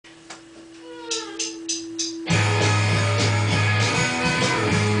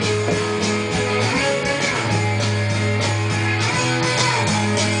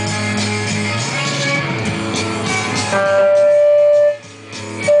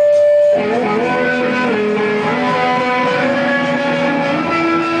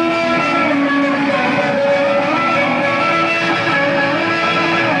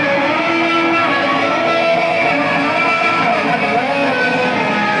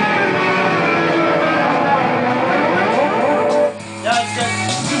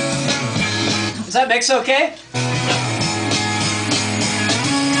mix okay? I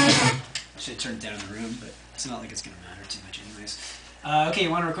should turn down the room, but it's not like it's gonna matter too much anyways. Okay, you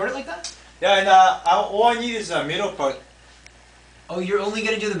want to record it like that? Yeah, and all I need is a middle part. Oh, you're only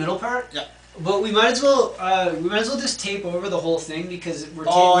gonna do the middle part? Yeah. But we might as well just tape over the whole thing because we're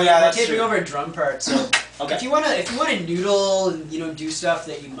taping over a drum part. So okay. if you wanna noodle and do stuff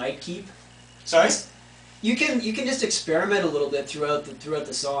that you might keep. Sorry. You can just experiment a little bit throughout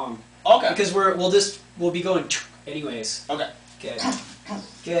the song. Okay. Because we'll be going anyways. Okay. Okay.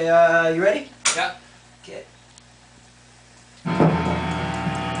 Okay. You ready? Yeah. Okay.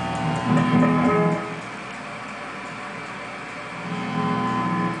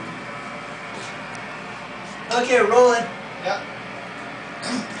 Okay, rolling.